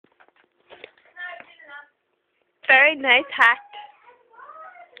very nice hat.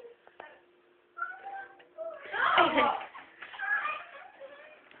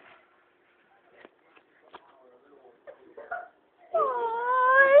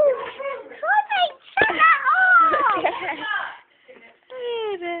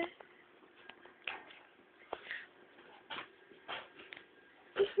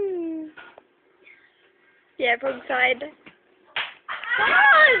 Yeah, wrong side.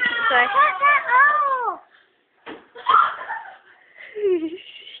 Sorry.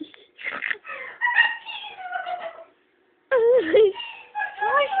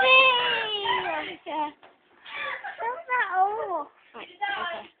 Yeah. Shut that off. Right,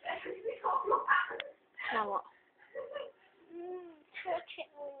 okay. Now what? Touch it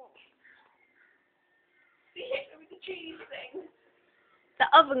off. With the cheese thing. The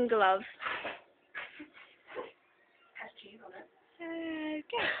oven glove. Has cheese on it.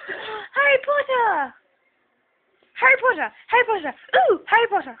 Okay. Harry Potter! Harry Potter! Harry Potter! Ooh! Harry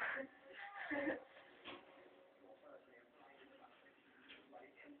Potter!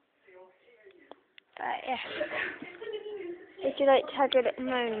 But yeah. Would you like to have your little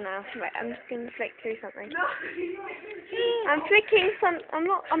moan now? Right, I'm just going to flick through something. No. I'm flicking some. I'm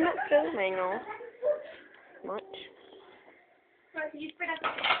not filming or much. Right, can you spread out the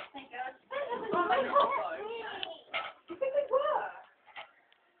thank God. Oh, my God. You think they were?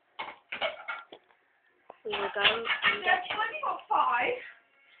 We will go and get. I've only got 5.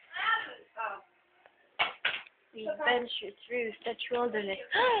 Oh. We venture through such wilderness.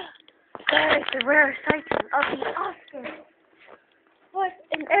 There's the rare sighting of the Oscar. What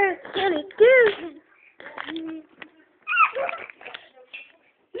on earth can it do?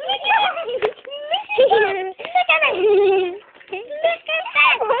 Look at it! Look at it! Look at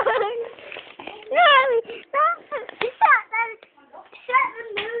that! No! Shut the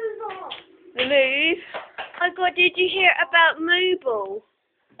move off. The move? Oh God, did you hear about Mooble?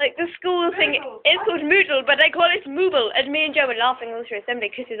 Like the school thing, it's called Moodle, but they call it Mooble. And me and Joe were laughing all through assembly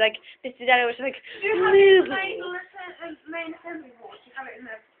because he's like, Mr. Daddy was like, Do you have it in the Mooble. main assembly hall? Do you have it in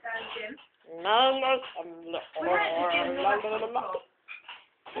the gym? No, no.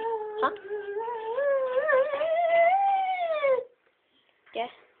 Huh? Yes,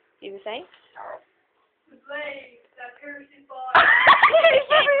 you were saying? The blade that pierces by.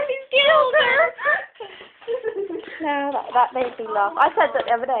 He's killed her. No, that made me laugh. I said that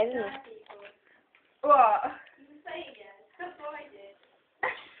the other day, didn't I? What?